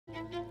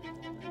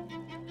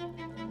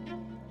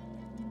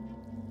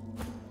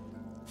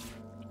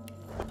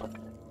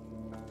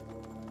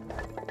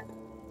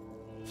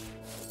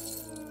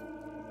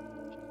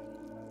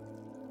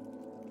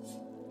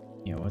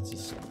Yeah, what's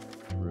this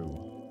screw?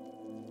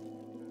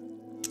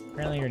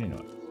 Apparently I already know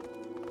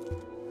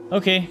it.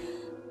 Okay.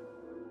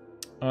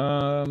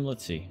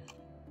 Let's see.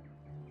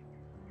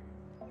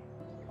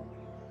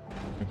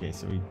 Okay,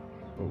 so we...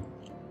 Oh,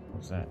 what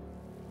was that?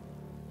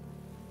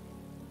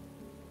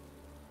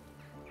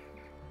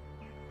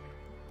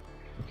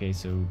 Okay,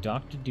 so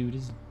Dr. Dude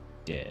is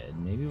dead.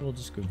 Maybe we'll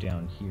just go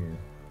down here.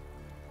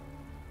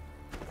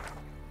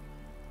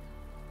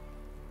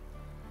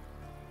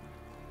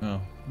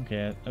 Oh,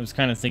 okay. I was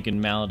kind of thinking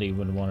Malady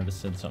would have wanted to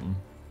say something.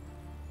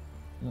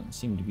 Doesn't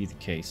seem to be the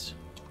case.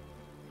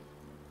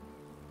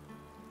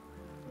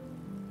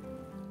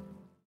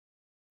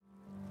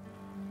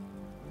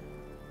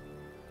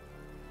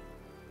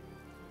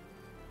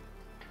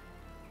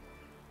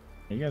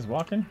 Are you guys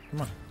walking?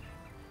 Come on.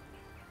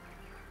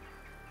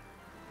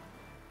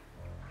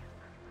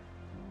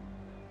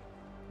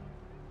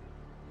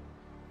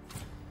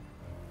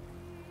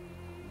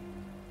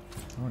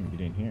 I want to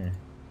get in here.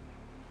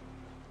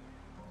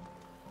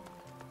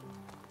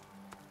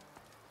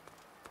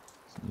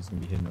 Somebody's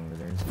gonna be hidden over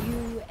there.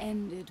 You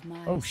ended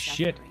my oh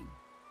shit! suffering.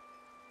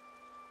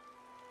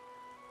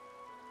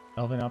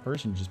 Elven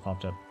operation just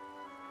popped up.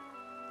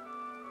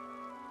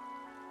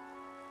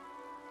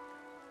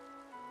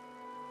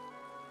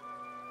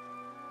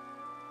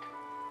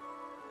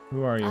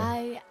 Who are you?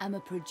 I am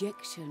a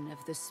projection of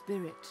the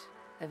spirit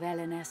of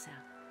Elenessa.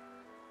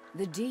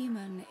 The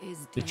demon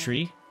is dead. The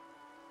tree?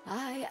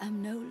 I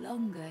am no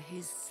longer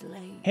his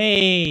slave.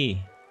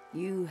 Hey!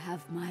 You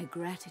have my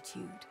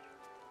gratitude,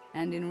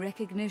 and in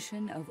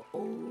recognition of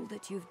all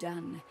that you've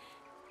done,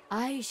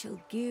 I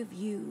shall give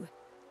you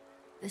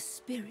the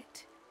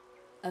spirit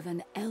of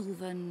an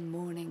elven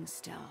morning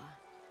star.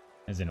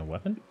 As in a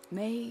weapon?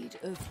 Made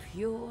of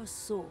pure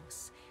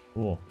source.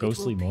 Cool.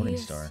 Ghostly morning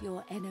pierce star.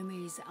 Your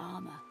enemy's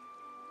armor.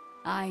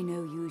 I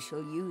know you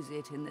shall use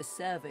it in the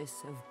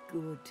service of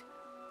good.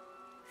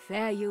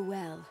 Fare you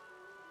well,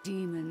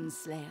 Demon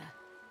Slayer.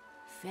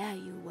 Fare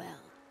you well.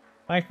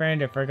 Hi,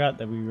 friend. I forgot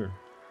that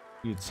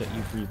you'd set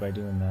you free by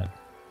doing that.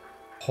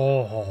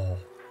 Oh.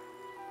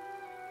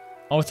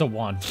 Oh, it's a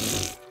wand.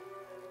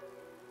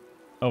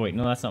 Oh, wait.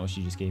 No, that's not what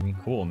she just gave me.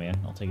 Cool, man.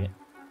 I'll take it.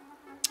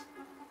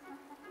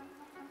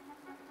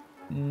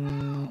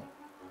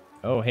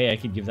 Oh, hey, I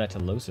could give that to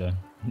Losa.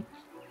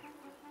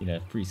 Get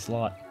a free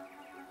slot.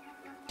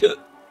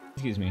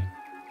 Excuse me.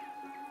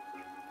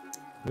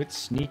 With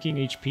sneaking,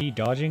 HP,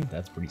 dodging,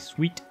 that's pretty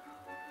sweet.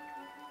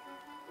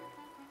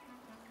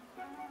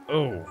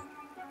 Oh.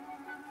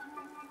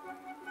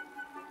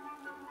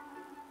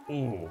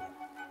 Oh.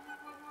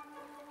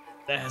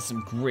 That has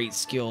some great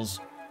skills.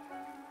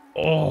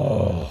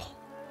 Oh.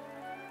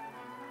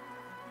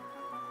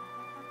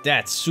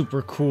 That's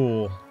super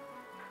cool.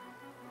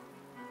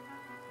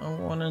 I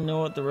want to know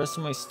what the rest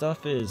of my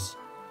stuff is.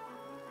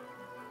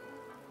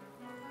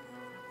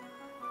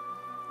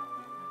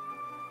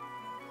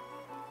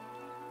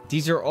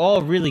 These are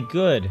all really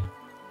good.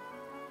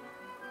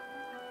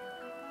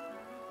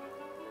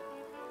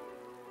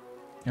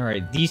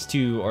 Alright, these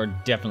two are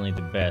definitely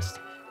the best.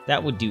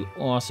 That would do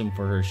awesome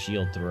for her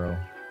shield throw.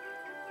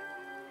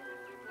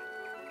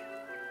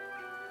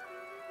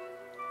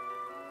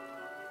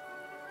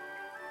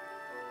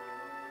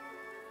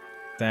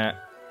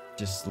 That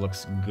just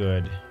looks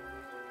good.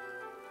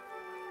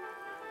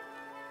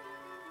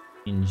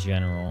 In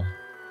general.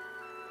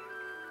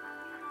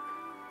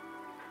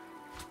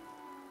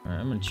 Alright,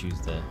 I'm gonna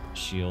choose the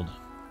shield.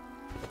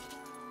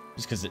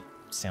 Just because it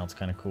sounds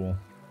kind of cool.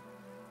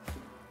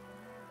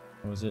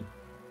 What was it?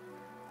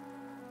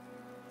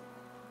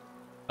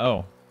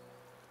 Oh.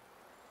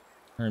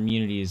 Her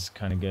immunity is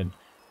kind of good.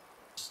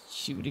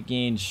 Shoot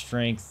again,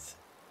 strength.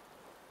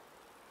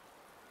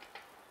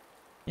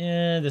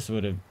 Yeah, this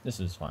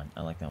was fine.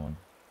 I like that one.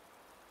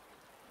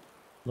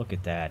 Look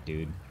at that,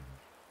 dude.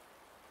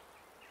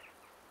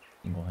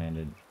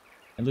 Single-handed.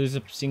 I lose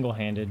a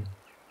single-handed.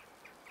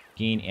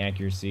 Gain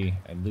accuracy.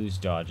 I lose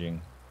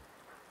dodging.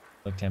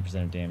 Like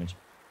 10% of damage.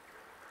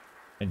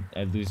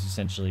 I lose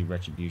essentially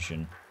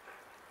retribution.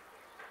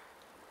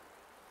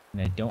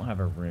 And I don't have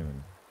a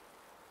rune.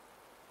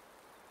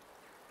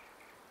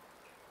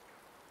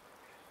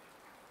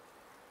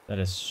 That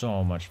is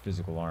so much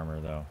physical armor,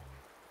 though.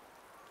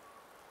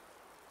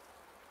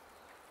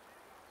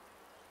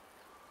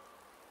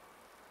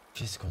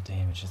 Physical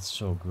damage, that's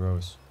so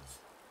gross.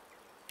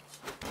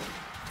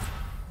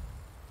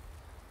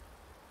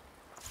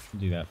 We'll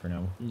do that for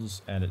now. We'll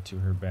just add it to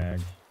her bag.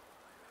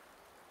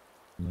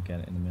 Look at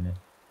it in a minute.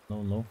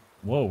 Low.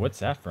 Whoa, what's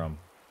that from?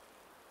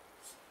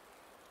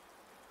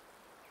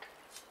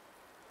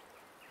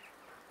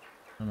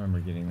 I remember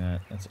getting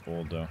that. That's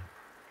old, though.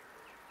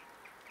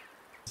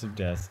 Of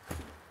death.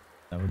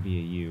 That would be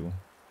a U.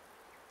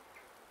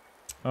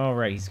 Oh,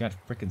 right. He's got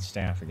frickin'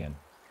 staff again.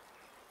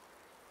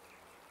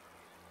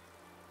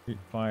 Street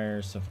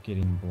fire,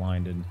 suffocating,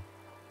 blinded.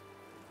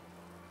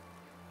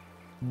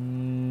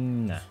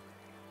 Nah.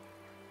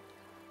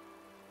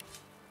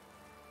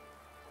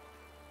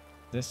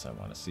 This I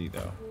want to see,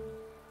 though.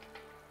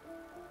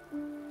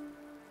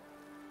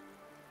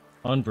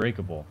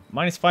 Unbreakable.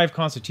 -5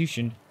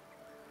 constitution.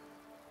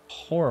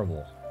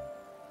 Horrible.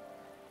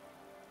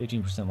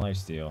 15%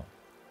 lifesteal.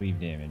 Leave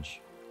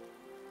damage.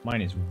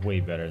 Mine is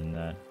way better than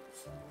that.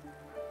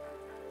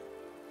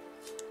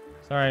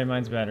 Sorry,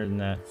 mine's better than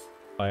that.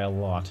 By a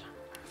lot.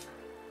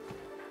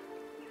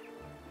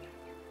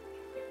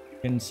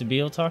 Can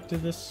Sabine talk to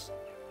this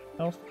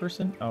elf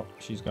person? Oh,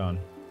 she's gone.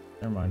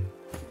 Never mind.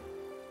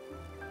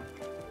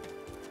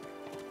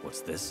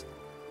 What's this?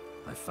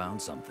 I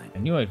found something. I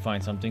knew I'd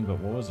find something, but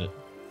what was it?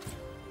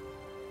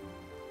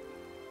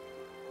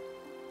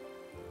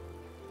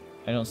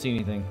 I don't see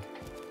anything.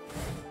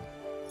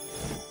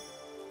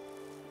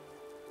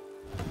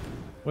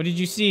 What did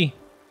you see?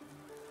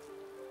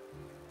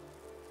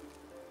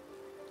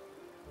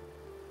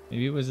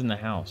 Maybe it was in the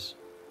house.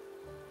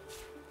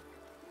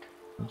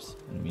 Oops,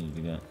 I didn't mean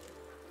to do that.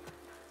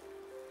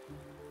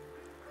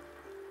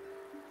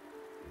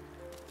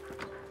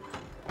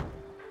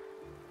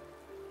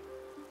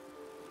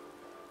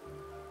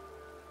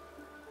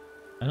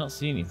 I don't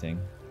see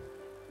anything.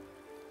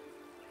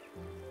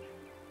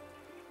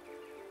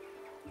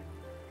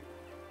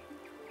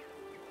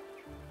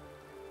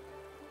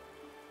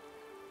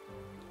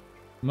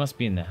 It must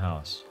be in the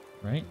house,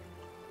 right?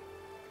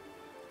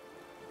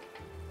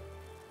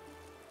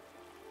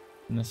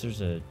 Unless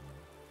there's a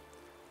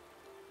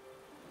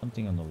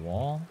something on the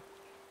wall.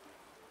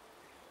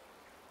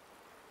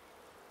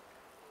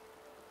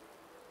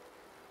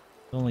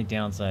 The only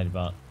downside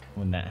about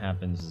when that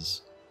happens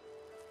is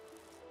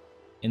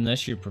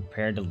unless you're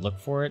prepared to look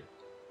for it,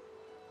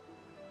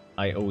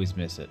 I always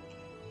miss it.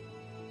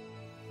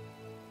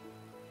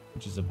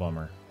 Which is a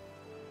bummer.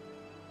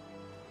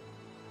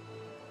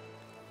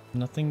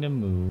 Nothing to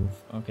move.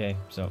 Okay,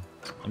 so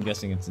I'm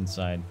guessing it's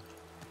inside.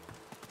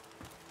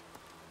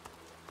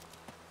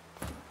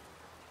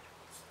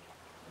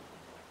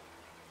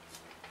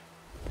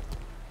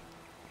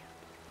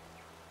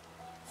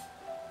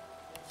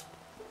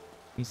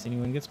 In case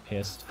anyone gets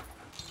pissed.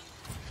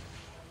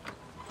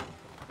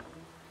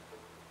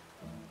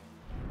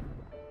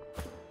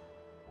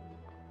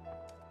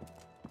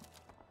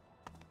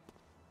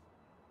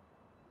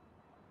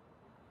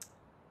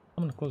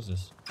 I'm gonna close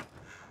this.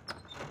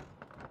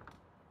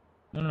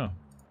 No.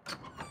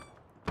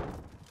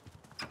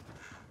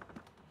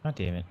 God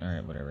damn it.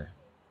 Alright, whatever.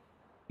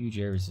 Huge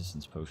air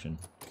resistance potion.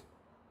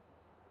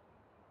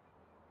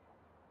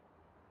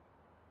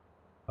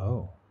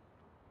 Oh.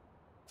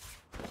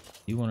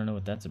 You want to know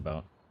what that's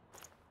about?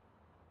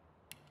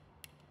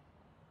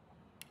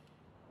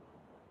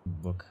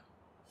 Book.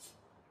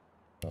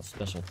 About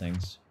special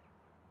things.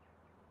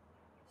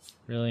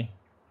 Really?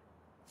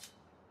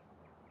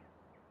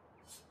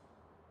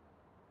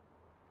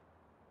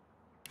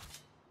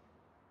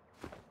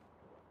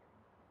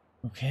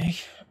 Okay.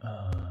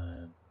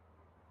 Can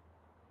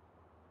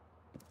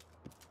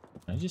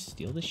I just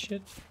steal this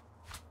shit?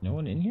 No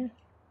one in here?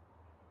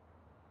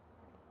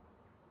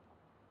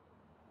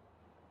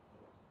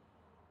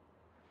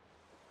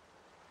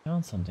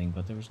 Found something,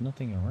 but there was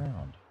nothing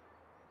around.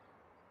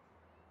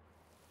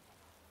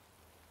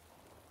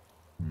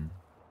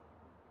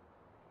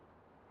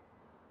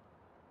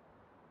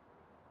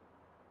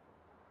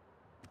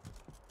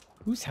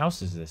 Whose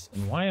house is this?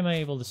 And why am I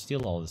able to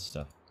steal all this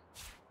stuff?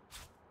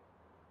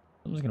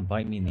 Someone's gonna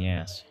bite me in the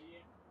ass.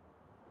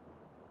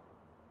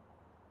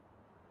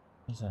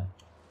 What's that?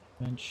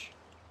 Bench.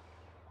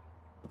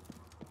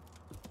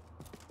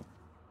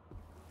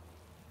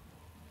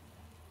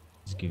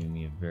 It's giving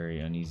me a very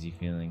uneasy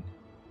feeling.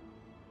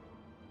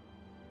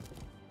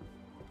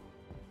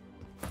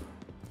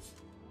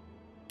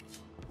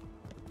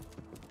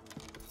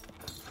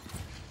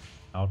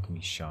 Alchemy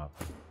shop.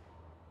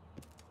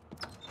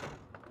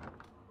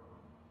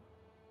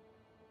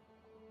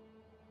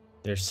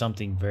 There's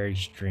something very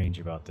strange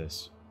about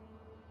this.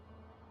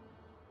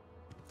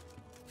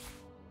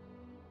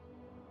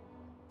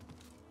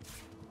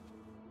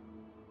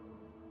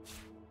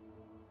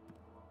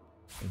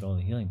 Like all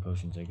the healing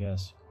potions, I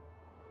guess.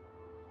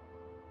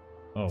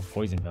 Oh,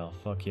 poison valve.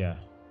 Fuck yeah.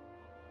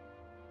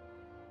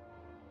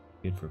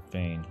 Good for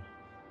Fane.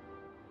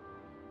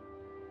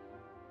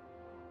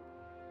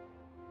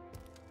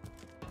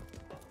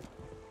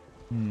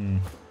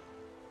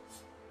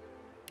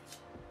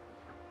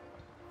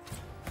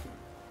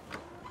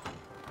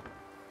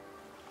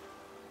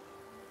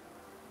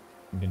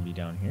 I'm gonna be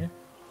down here.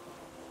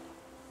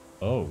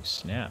 Oh,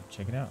 snap.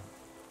 Check it out.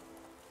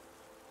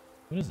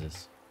 What is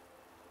this?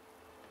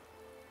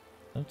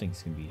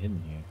 Something's gonna be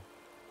hidden here.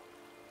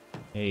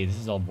 Hey, this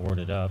is all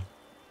boarded up.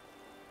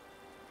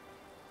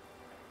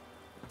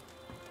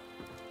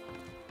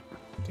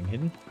 Something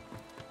hidden?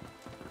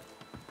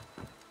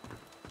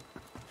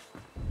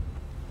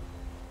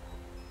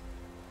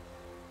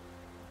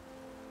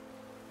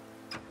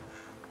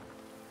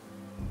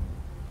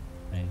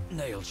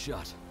 Nailed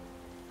shut.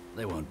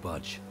 They won't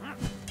budge.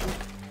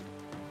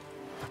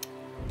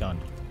 Done.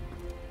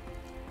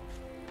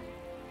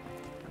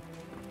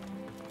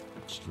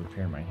 Just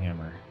repair my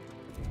hammer.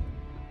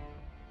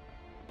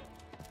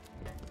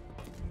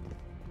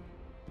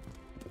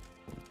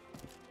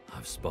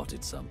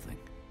 spotted something.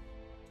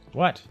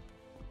 What?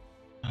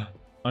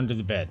 Under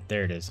the bed.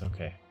 There it is.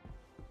 Okay.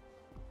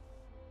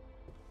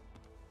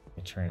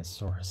 A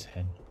Tyrannosaurus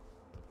head.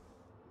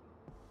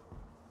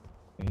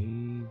 Hey,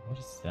 what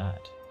is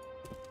that?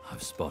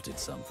 I've spotted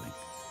something.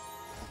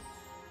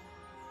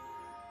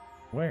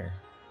 Where?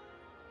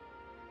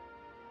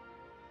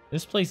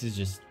 This place is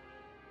just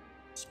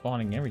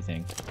spawning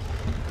everything.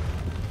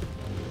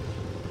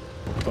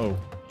 Oh,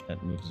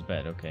 that moves his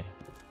bed. Okay.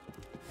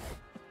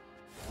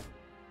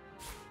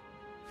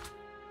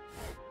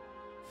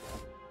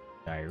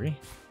 Diary.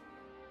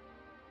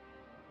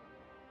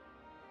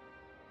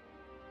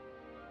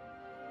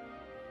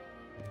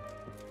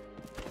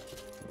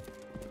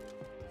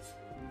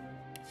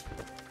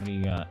 What do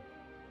you got?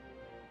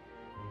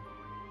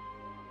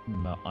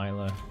 About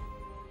Isla.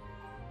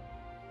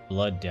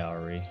 Blood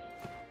dowry.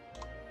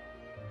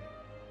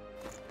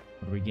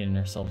 What are we getting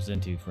ourselves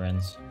into,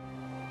 friends?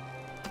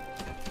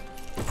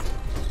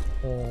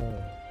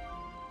 Oh.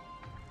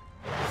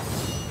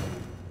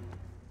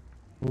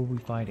 Who are we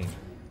fighting?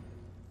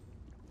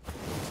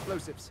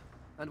 Explosives,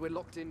 and we're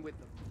locked in with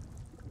them.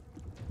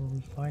 Who are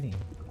we fighting?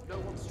 No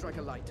one strike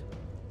a light.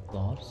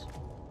 Blobs?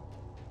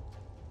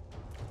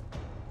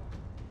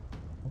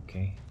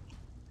 Okay.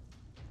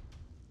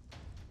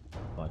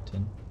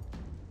 Button.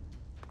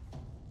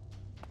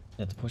 You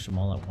have to push them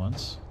all at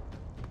once?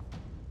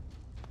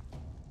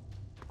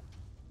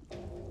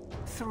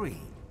 3.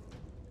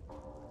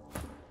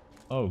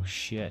 Oh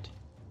shit.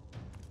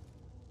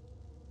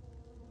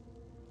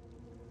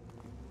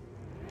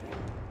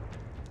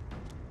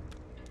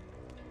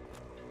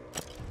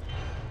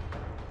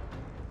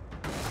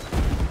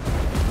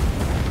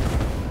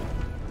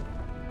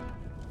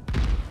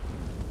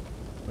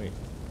 Wait,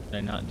 did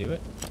I not do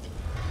it?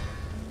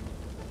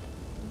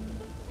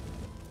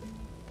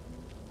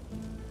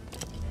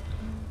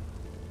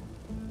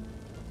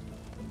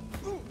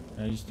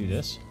 Can I just do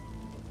this?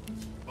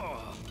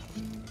 What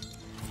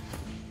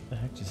the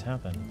heck just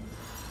happened?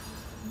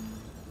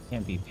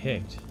 Can't be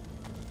picked.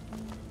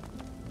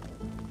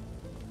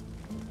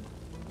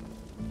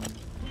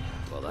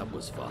 Well, that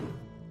was fun.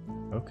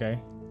 Okay.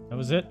 That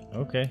was it?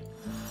 Okay.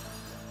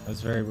 That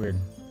was very weird.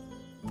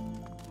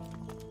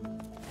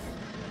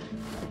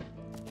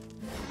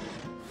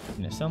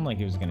 And it sounded like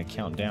it was gonna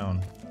count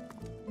down.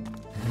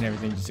 And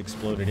everything just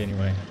exploded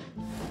anyway.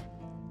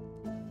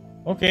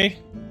 Okay.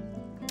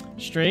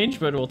 Strange,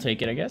 but we'll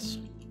take it, I guess.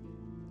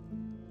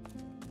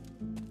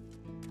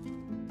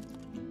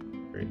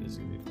 Great, this is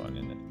gonna be fun,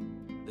 isn't it?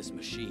 This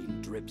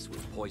machine drips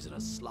with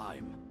poisonous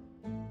slime.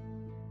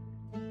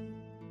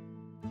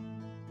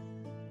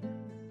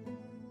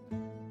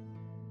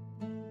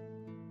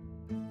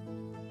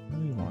 What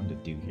do we want to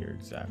do here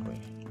exactly?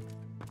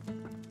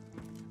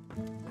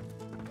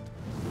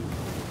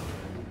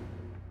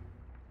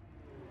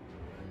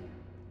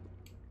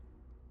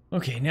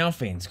 Okay, now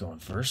Fane's going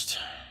first.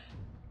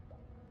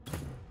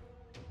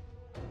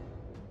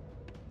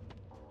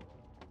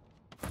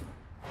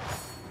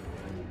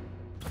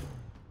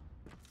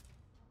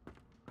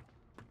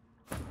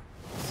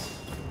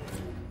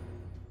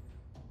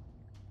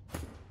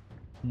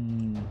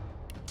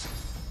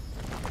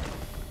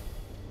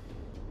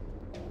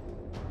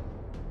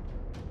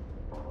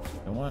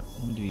 I want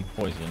him to be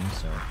poisoned,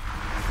 so...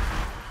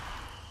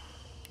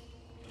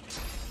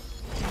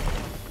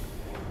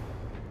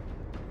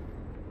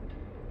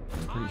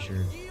 I'm pretty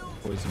sure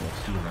poison will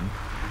heal him.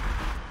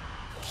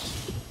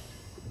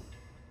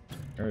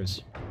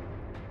 Arrows.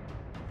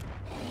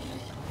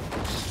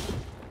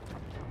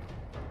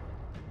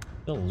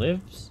 Still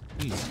lives?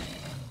 Jeez.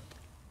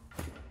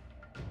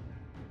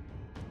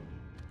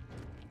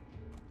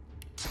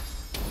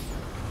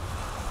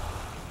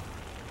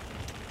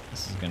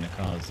 This is gonna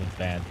cause a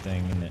bad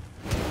thing, isn't it?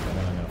 I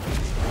don't know.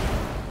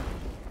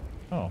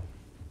 Oh,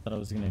 thought I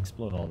was gonna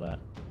explode all that.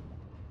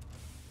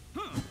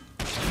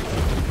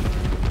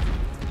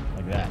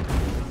 Like that.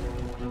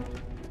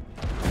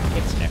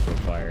 It's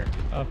necrofire.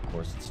 Of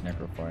course it's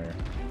necrofire.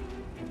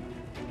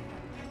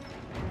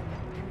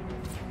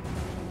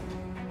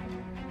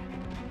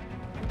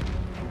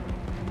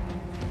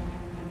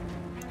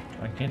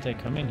 Why can't I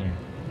come in here?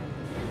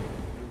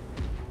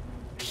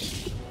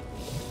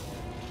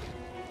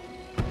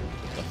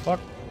 The fuck?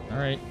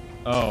 Alright.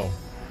 Oh.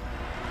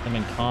 I'm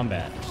in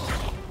combat.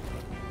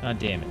 God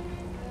damn it.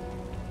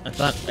 I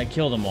thought I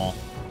killed them all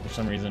for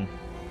some reason.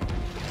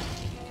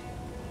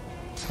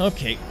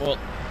 Okay, well,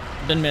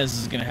 ben-mezd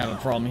is gonna have a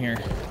problem here.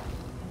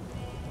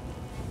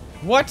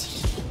 What?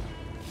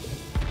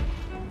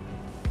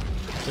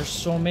 There's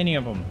so many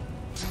of them.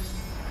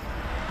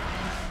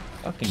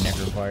 Fucking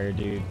necrofire,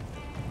 dude.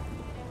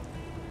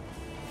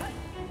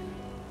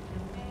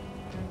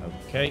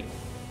 Okay.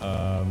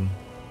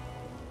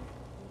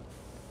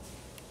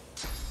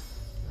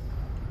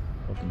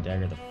 Fucking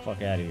dagger the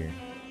fuck out of here.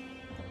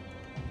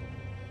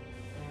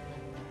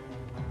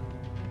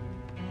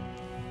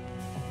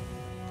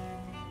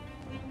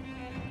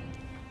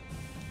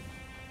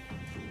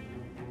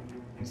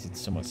 At least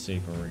it's somewhat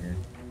safe over here.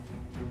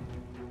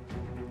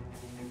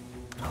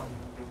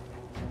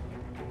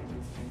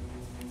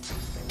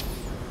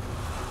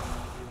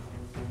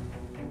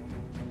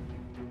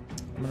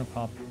 I'm gonna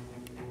pop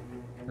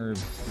her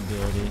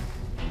ability.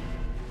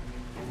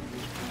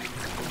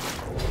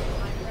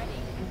 I'm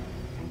ready.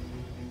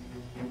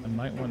 I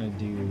might want to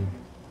do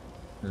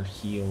her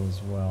heal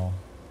as well.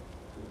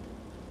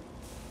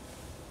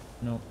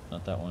 Nope,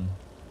 not that one.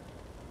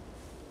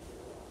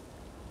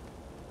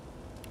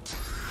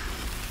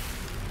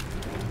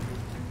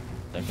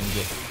 I can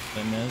get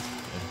ben-mezd?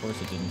 Of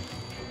course it didn't.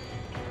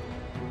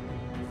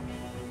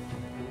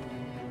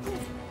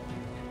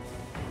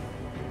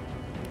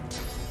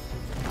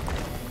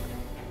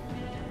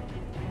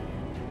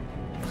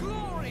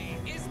 Glory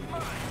is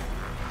mine.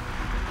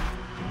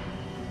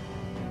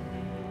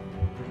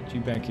 Get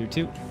you back here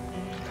too.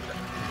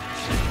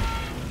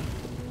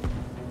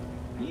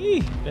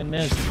 Yee!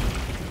 Ben-mezd.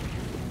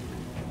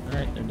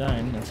 Alright, they're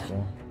dying. That's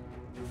cool.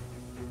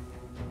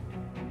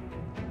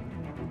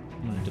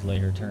 I'm gonna delay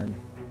her turn.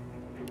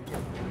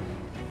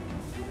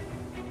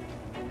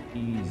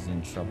 He's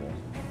in trouble.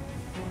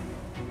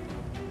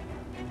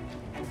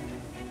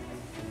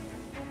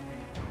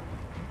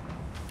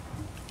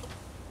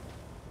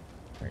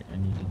 Alright, I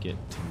need to get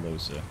to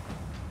Losa.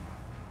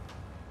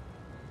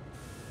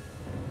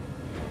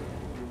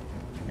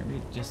 Can't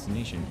read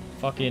destination.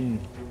 Fucking.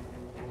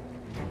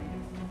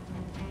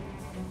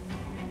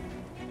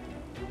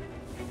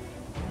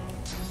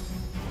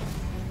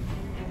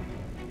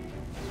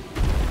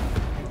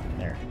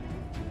 There.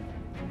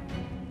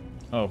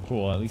 Oh,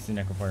 cool. At least the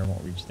Necrofire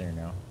won't reach there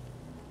now.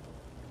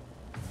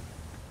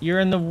 You're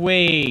in the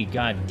way!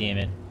 God damn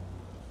it.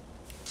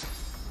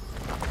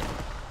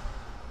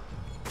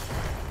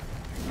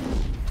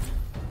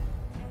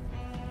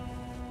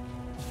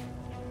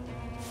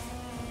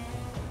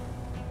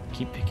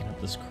 Keep picking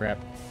up this crap.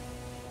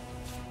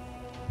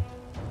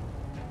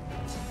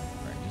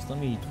 Alright, just let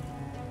me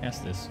pass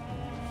this.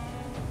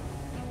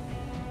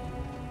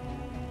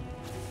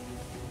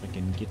 I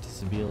can get to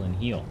Sabile and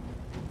heal.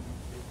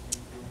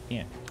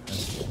 Can't.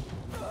 That's cool.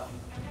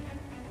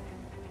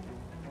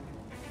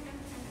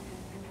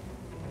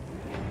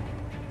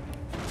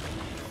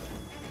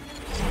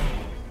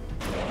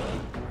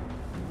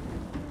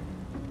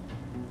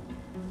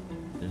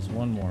 There's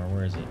one more.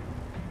 Where is it?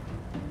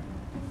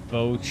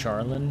 Bo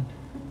Charlin?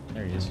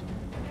 There he is.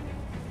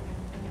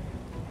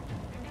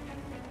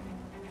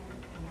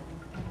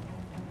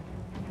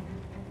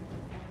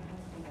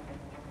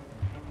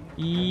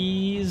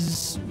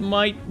 He's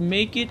might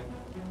make it.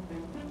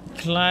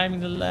 Climbing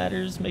the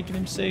ladders, making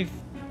him safe.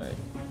 Alright.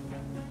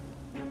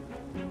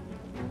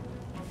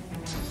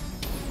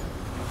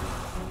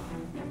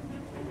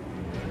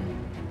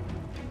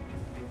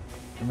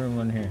 Remember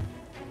one here.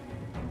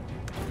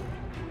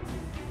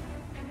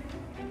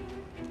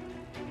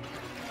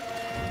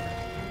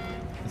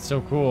 It's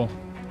so cool.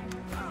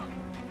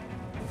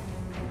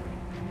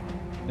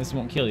 This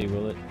won't kill you,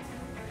 will it?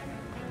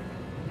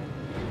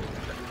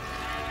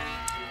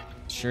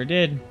 Sure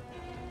did.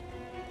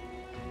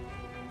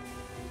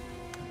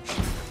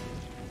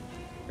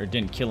 Or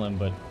didn't kill him,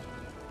 but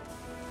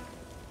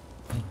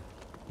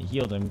he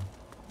healed him.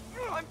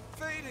 I'm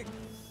fading.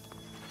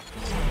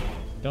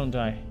 Don't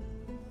die.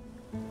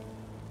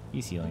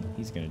 He's healing.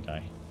 He's gonna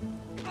die.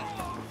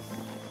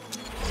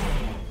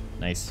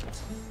 Nice.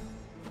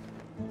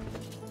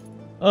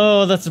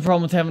 Oh, that's the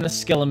problem with having a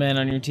skeleton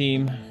on your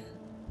team. Man,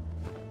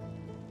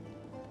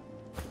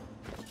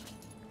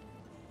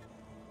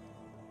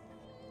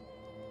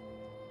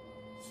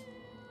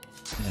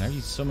 I've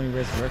used so many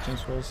resurrection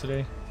scrolls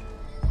today.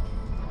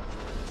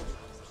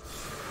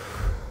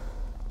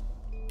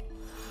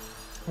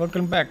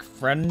 Welcome back,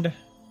 friend.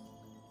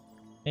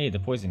 Hey, the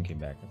poison came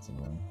back. That's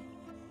annoying.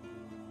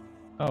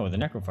 Oh, the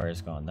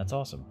Necrofire's gone. That's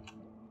awesome.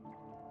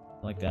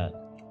 I like that.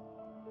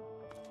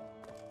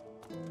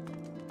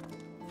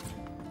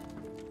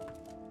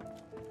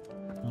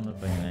 I don't know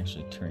if I can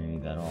actually turn any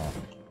of that off.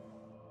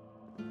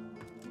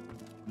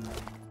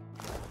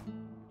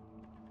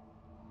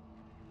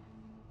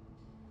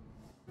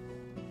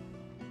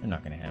 They're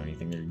not gonna have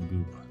anything. They're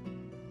goop.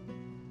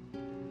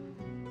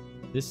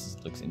 This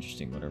looks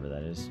interesting, whatever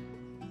that is.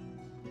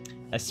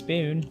 A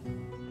spoon.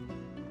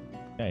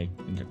 Guy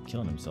ended up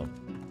killing himself.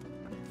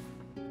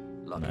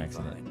 On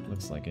accident.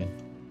 Looks like it.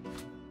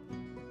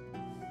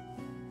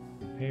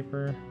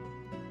 Paper.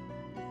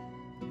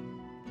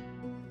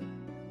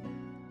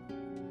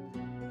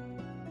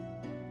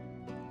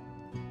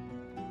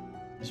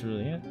 Is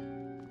really it?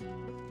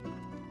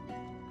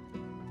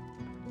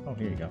 Oh,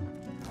 here you go.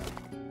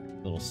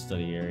 Little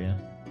study area.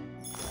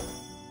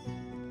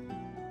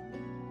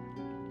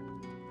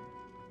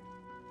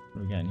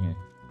 What do we got in here?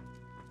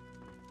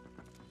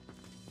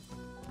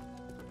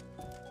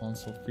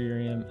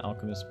 Sulfurium,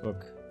 Alchemist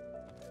book.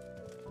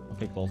 I'll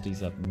pick both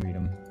these up and read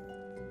them.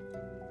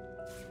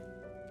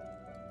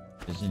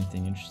 If there's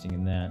anything interesting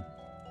in that.